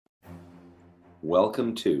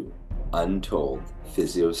Welcome to Untold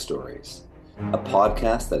Physio Stories, a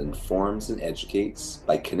podcast that informs and educates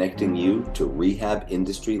by connecting you to rehab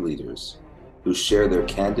industry leaders who share their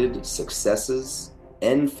candid successes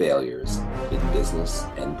and failures in business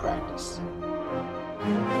and practice.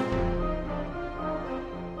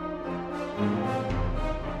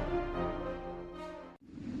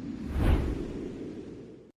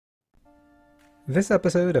 This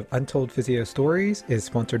episode of Untold Physio Stories is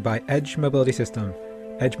sponsored by Edge Mobility System.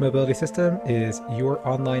 Edge Mobility System is your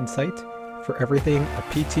online site for everything a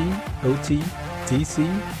PT, OT, DC,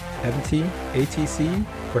 MT, ATC,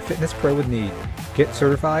 or fitness pro would need. Get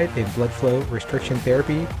certified in blood flow restriction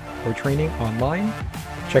therapy or training online.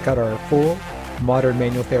 Check out our full modern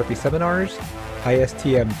manual therapy seminars,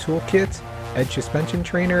 ISTM toolkit, Edge suspension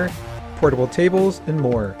trainer, portable tables, and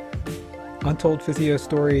more. Untold Physio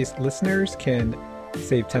Stories listeners can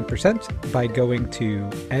save 10% by going to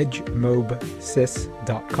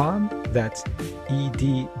edgemobsys.com. That's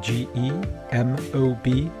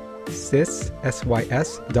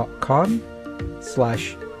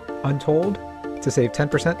edgemobsys.com/untold to save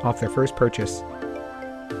 10% off their first purchase.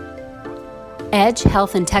 Edge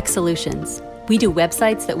Health and Tech Solutions. We do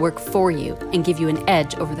websites that work for you and give you an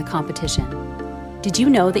edge over the competition. Did you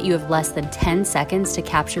know that you have less than 10 seconds to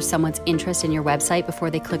capture someone's interest in your website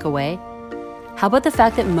before they click away? How about the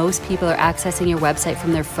fact that most people are accessing your website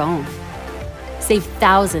from their phone? Save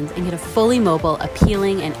thousands and get a fully mobile,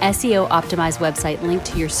 appealing, and SEO-optimized website linked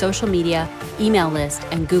to your social media, email list,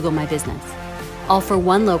 and Google My Business. All for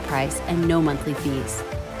one low price and no monthly fees.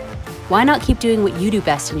 Why not keep doing what you do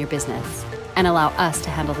best in your business and allow us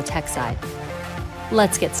to handle the tech side?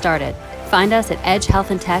 Let's get started. Find us at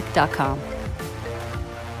edgehealthandtech.com.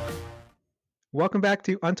 Welcome back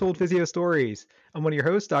to Untold Physio Stories. I'm one of your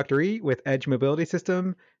hosts, Dr. E, with Edge Mobility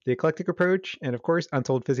System, The Eclectic Approach, and of course,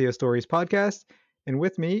 Untold Physio Stories podcast. And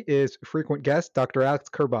with me is frequent guest, Dr. Alex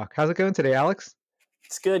Kerbach. How's it going today, Alex?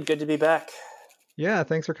 It's good. Good to be back. Yeah,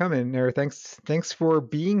 thanks for coming, or thanks for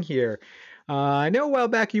being here. I know a while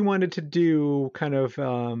back you wanted to do kind of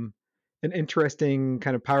an interesting,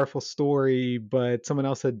 kind of powerful story, but someone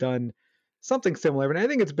else had done something similar. And I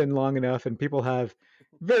think it's been long enough, and people have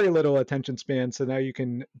very little attention span, so now you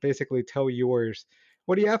can basically tell yours.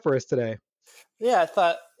 What do you have for us today? Yeah, I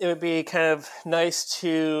thought it would be kind of nice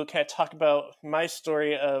to kind of talk about my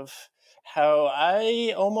story of how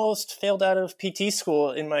I almost failed out of PT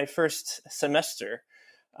school in my first semester.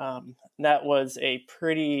 That was a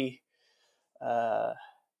pretty dark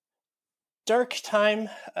time,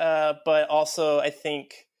 but also I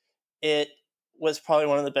think it was probably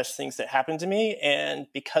one of the best things that happened to me, and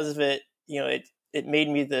because of it, it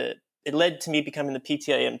led to me becoming the PT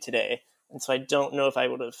I am today. And so I don't know if I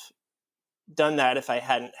would have done that if I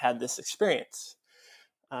hadn't had this experience.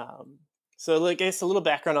 So I guess a little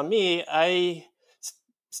background on me. I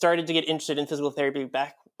started to get interested in physical therapy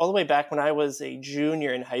all the way back when I was a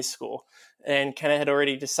junior in high school, and kind of had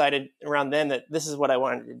already decided around then that this is what I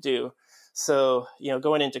wanted to do. So,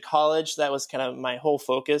 going into college, that was kind of my whole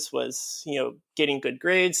focus was, getting good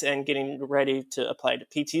grades and getting ready to apply to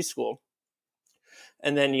PT school.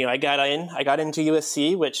 And then, I got into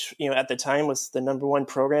USC, which, at the time was the number one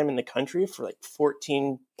program in the country for like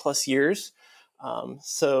 14 plus years.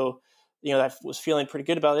 So, I was feeling pretty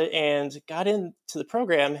good about it and got into the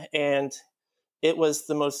program, and it was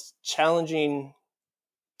the most challenging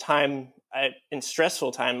time and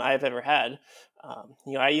stressful time I've ever had.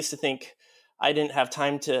 I used to think I didn't have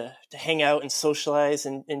time to hang out and socialize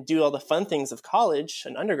and do all the fun things of college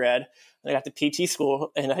and undergrad. And I got to PT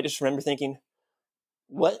school, and I just remember thinking,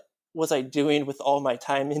 what was I doing with all my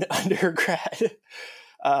time in undergrad?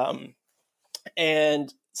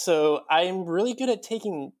 And so I'm really good at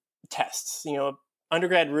taking tests.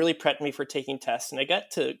 Undergrad really prepped me for taking tests. And I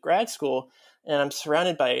got to grad school, and I'm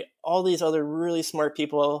surrounded by all these other really smart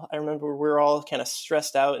people. I remember we were all kind of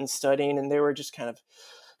stressed out and studying, and they were just kind of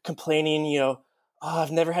complaining, oh,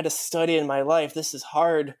 I've never had to study in my life. This is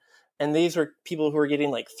hard. And these were people who were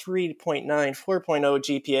getting like 3.9, 4.0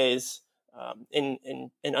 GPAs in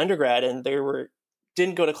undergrad, and they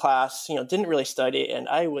didn't go to class, didn't really study. And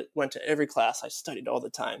I went to every class. I studied all the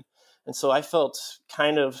time. And so I felt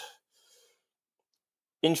kind of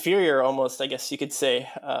inferior almost, I guess you could say,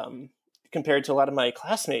 compared to a lot of my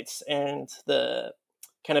classmates. And the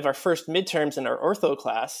kind of our first midterms in our ortho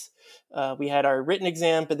class, we had our written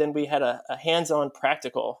exam, but then we had a hands-on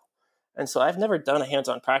practical. And so I've never done a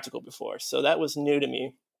hands-on practical before. So that was new to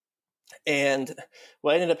me. And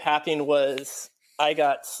what ended up happening was I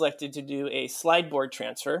got selected to do a slide board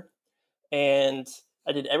transfer, and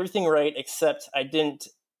I did everything right, except I didn't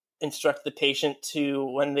instruct the patient to,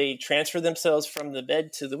 when they transfer themselves from the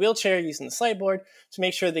bed to the wheelchair using the slide board, to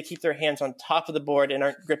make sure they keep their hands on top of the board and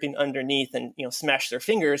aren't gripping underneath and, smash their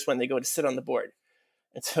fingers when they go to sit on the board.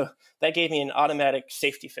 And so that gave me an automatic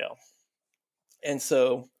safety fail. And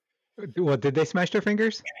so, well, did they smash their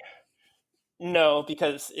fingers? No,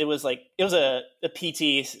 because it was a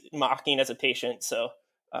PT mocking as a patient. So,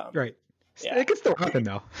 right. Yeah, it could still happen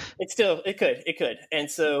though. It could. And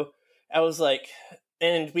so I was like,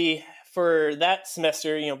 and for that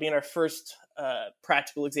semester, being our first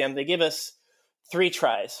practical exam, they give us 3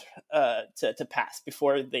 tries to pass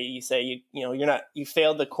before they say, you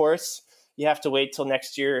failed the course. You have to wait till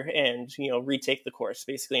next year and, retake the course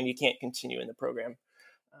basically, and you can't continue in the program.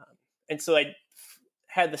 And so I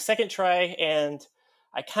had the second try, and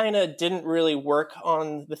I kind of didn't really work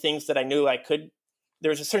on the things that I knew I could. There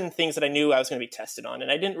was certain things that I knew I was going to be tested on,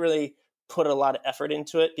 and I didn't really put a lot of effort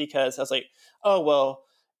into it because I was like, oh, well,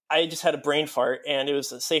 I just had a brain fart and it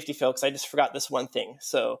was a safety fail because I just forgot this one thing.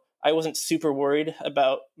 So I wasn't super worried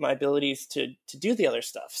about my abilities to do the other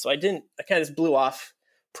stuff. So I kind of just blew off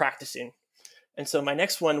practicing. And so my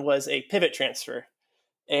next one was a pivot transfer,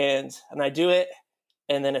 and I do it.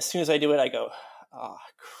 And then as soon as I do it, I go, oh,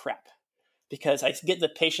 crap. Because I get the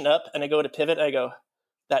patient up and I go to pivot, and I go,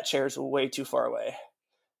 that chair is way too far away.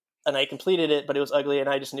 And I completed it, but it was ugly, and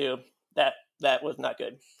I just knew that was not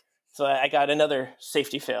good. So I got another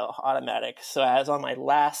safety fail, automatic. So I was on my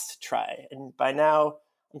last try. And by now,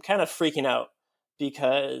 I'm kind of freaking out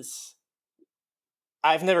because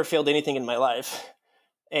I've never failed anything in my life.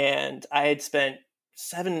 And I had spent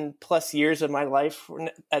 7+ years of my life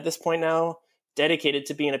at this point now dedicated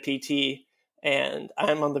to being a PT, and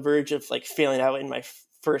I'm on the verge of failing out in my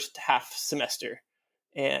first half semester.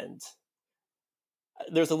 And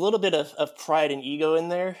there's a little bit of pride and ego in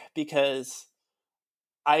there because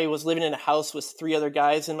I was living in a house with 3 other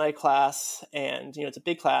guys in my class, and it's a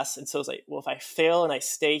big class. And so it's like, well, if I fail and I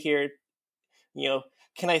stay here,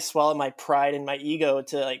 can I swallow my pride and my ego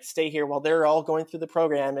to stay here while they're all going through the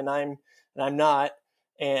program and I'm not,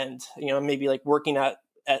 and maybe working out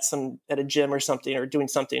at a gym or something, or doing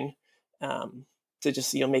something to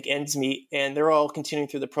just make ends meet, and they're all continuing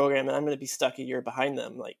through the program, and I'm going to be stuck a year behind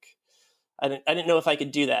them. I didn't know if I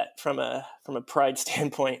could do that from a pride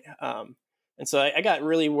standpoint, and so I got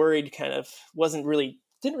really worried. Didn't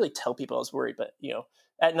really tell people I was worried, but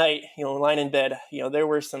at night, lying in bed, there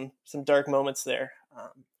were some dark moments there.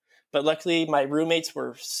 But luckily, my roommates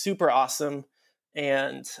were super awesome,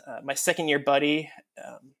 and my second year buddy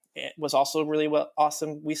was also really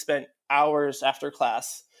awesome. We spent hours after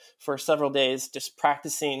class for several days just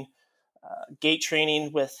practicing gait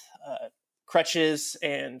training with crutches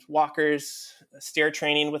and walkers, stair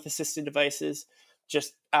training with assisted devices,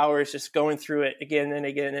 just hours just going through it again and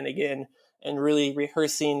again and again, and really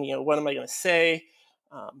rehearsing, what am I going to say,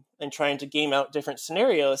 and trying to game out different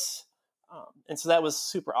scenarios. And so that was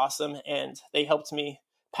super awesome, and they helped me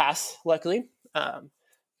pass, luckily. But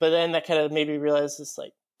then that kind of made me realize it's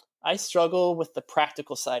I struggle with the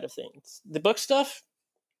practical side of things. The book stuff,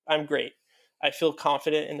 I'm great. I feel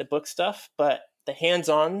confident in the book stuff, but the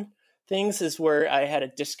hands-on things is where I had a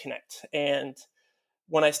disconnect. And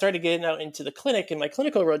when I started getting out into the clinic and my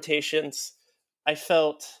clinical rotations, I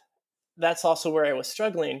felt that's also where I was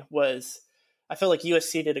struggling. I felt like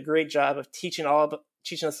USC did a great job of teaching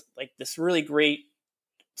us this really great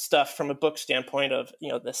stuff from a book standpoint of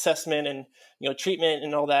the assessment and treatment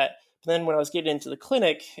and all that. But then when I was getting into the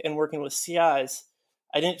clinic and working with CIs,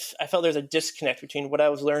 I felt there's a disconnect between what I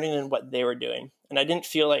was learning and what they were doing. And I didn't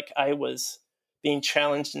feel like I was being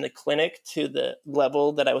challenged in the clinic to the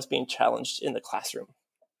level that I was being challenged in the classroom.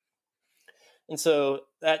 And so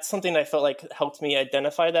that's something I felt like helped me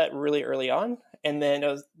identify that really early on. And then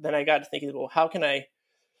I got to thinking, well, how can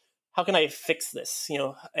I fix this?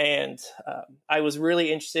 And I was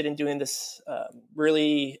really interested in doing this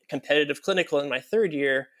really competitive clinical in my third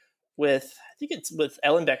year with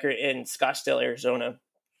Ellenbecker in Scottsdale, Arizona,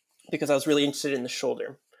 because I was really interested in the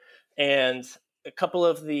shoulder. And a couple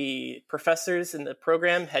of the professors in the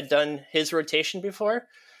program had done his rotation before.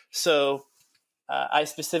 So I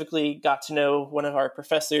specifically got to know one of our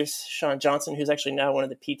professors, Sean Johnson, who's actually now one of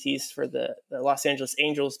the PTs for the Los Angeles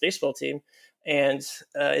Angels baseball team. And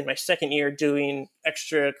in my second year doing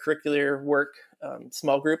extracurricular work,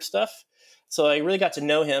 small group stuff. So I really got to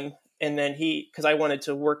know him. And then because I wanted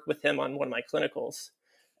to work with him on one of my clinicals.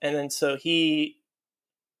 And then so he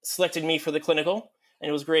selected me for the clinical, and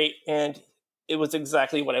it was great. And it was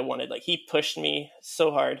exactly what I wanted. He pushed me so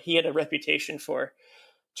hard. He had a reputation for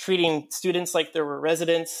treating students like they were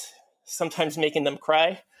residents, sometimes making them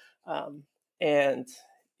cry. And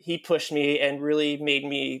he pushed me and really made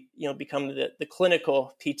me, become the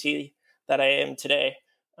clinical PT that I am today.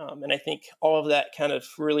 And I think all of that kind of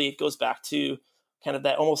really goes back to kind of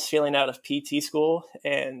that almost failing out of PT school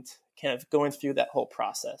and kind of going through that whole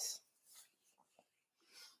process.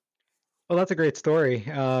 Well, that's a great story.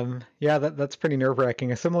 Yeah, that's pretty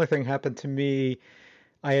nerve-wracking. A similar thing happened to me.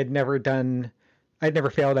 I'd never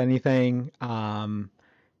failed anything. And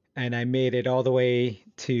I made it all the way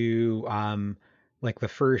to like the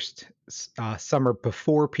first summer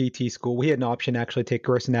before PT school. We had an option to actually take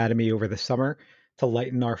gross anatomy over the summer to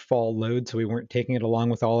lighten our fall load, so we weren't taking it along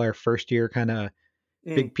with all our first year kind of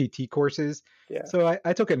big PT courses. Yeah. So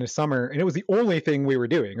I took it in the summer, and it was the only thing we were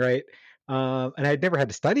doing, right? And I'd never had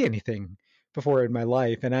to study anything before in my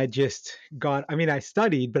life, and I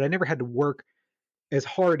studied, but I never had to work as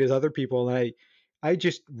hard as other people, and I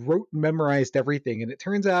just wrote and memorized everything. And it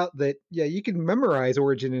turns out that, yeah, you can memorize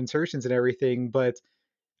origin insertions and everything, but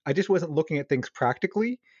I just wasn't looking at things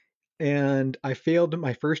practically. And I failed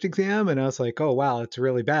my first exam, and I was like, oh, wow, it's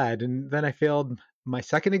really bad. And then I failed my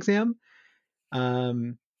second exam.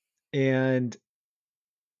 And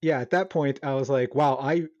yeah, at that point, I was like, wow,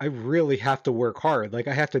 I really have to work hard. Like,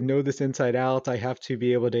 I have to know this inside out. I have to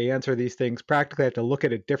be able to answer these things practically. I have to look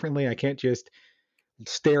at it differently. I can't just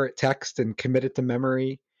stare at text and commit it to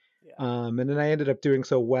memory. Yeah. And then I ended up doing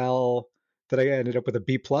so well that I ended up with a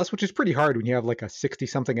B plus, which is pretty hard when you have like a 60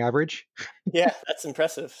 something average. Yeah, that's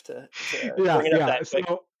impressive to bring it up that quick.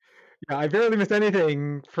 So, yeah, I barely missed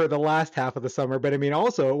anything for the last half of the summer, but I mean,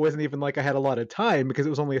 also it wasn't even like I had a lot of time because it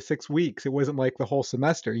was only 6 weeks. It wasn't like the whole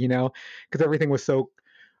semester, because everything was so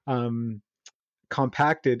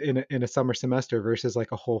compacted in a summer semester versus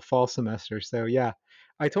like a whole fall semester. So yeah,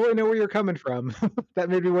 I totally know where you're coming from. That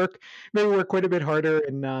made me work quite a bit harder,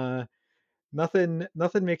 and nothing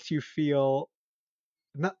makes you feel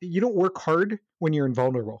you don't work hard when you're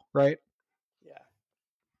invulnerable, right?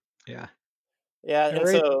 Yeah. And All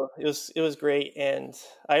right. so it was great. And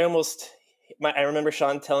I remember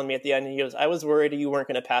Sean telling me at the end, he goes, I was worried you weren't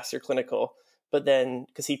going to pass your clinical, but then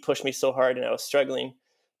because he pushed me so hard and I was struggling,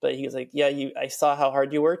 but he was like, yeah, I saw how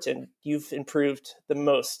hard you worked and you've improved the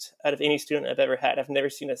most out of any student I've ever had. I've never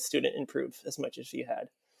seen a student improve as much as you had.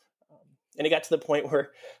 And it got to the point where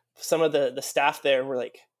some of the staff there were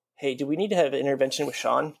like, hey, do we need to have an intervention with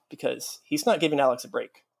Sean? Because he's not giving Alex a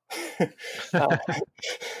break.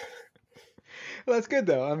 Well, that's good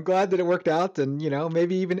though. I'm glad that it worked out, and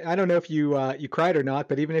maybe even I don't know if you cried or not,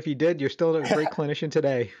 but even if you did, you're still a great clinician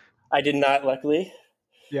today. I did not, luckily.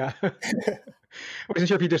 Yeah, I wasn't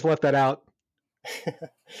sure if you just left that out.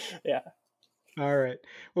 Yeah. All right.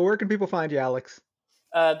 Well, where can people find you, Alex?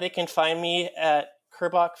 They can find me at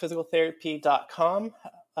kerbachphysicaltherapy.com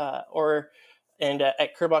and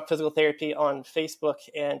at Kerbach Physical Therapy on Facebook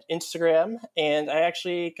and Instagram. And I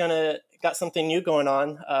actually got something new going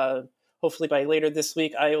on. Hopefully by later this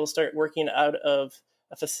week, I will start working out of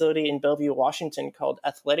a facility in Bellevue, Washington called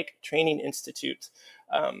Athletic Training Institute.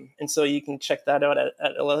 And so you can check that out at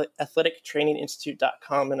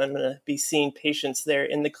athletictraininginstitute.com. And I'm going to be seeing patients there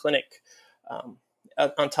in the clinic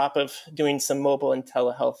on top of doing some mobile and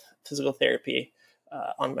telehealth physical therapy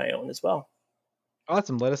on my own as well.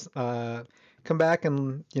 Awesome. Let us come back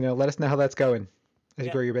and let us know how that's going as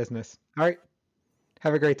you grow your business. All right.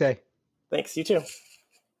 Have a great day. Thanks. You too.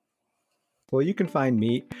 Well, you can find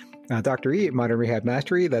me, Dr. E, at Modern Rehab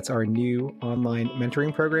Mastery. That's our new online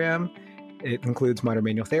mentoring program. It includes modern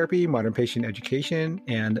manual therapy, modern patient education,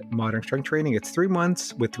 and modern strength training. It's 3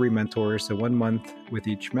 months with 3 mentors, so 1 month with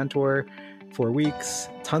each mentor, 4 weeks,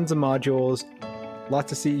 tons of modules,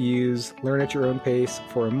 lots of CEUs, learn at your own pace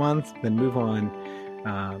for a month, then move on.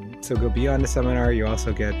 So go beyond the seminar. You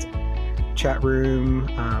also get chat room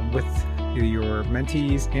with your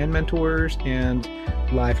mentees and mentors and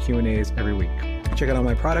live Q&As every week. Check out all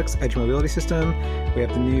my products, Edge Mobility System. We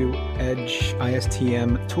have the new Edge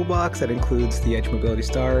ISTM toolbox that includes the Edge Mobility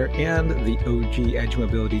Star and the OG Edge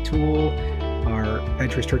Mobility tool, our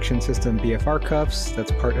Edge Restriction System BFR cuffs.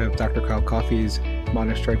 That's part of Dr. Kyle Coffey's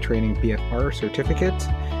Modern Strength Training BFR certificate.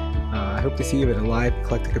 I hope to see you at a live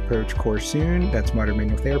eclectic approach course soon. That's modern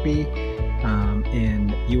manual therapy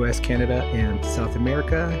in US, Canada, and South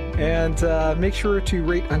America. And make sure to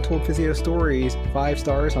rate Untold Physio Stories 5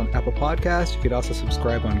 stars on Apple Podcasts. You could also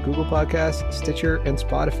subscribe on Google Podcasts, Stitcher, and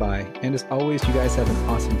Spotify. And as always, you guys have an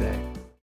awesome day.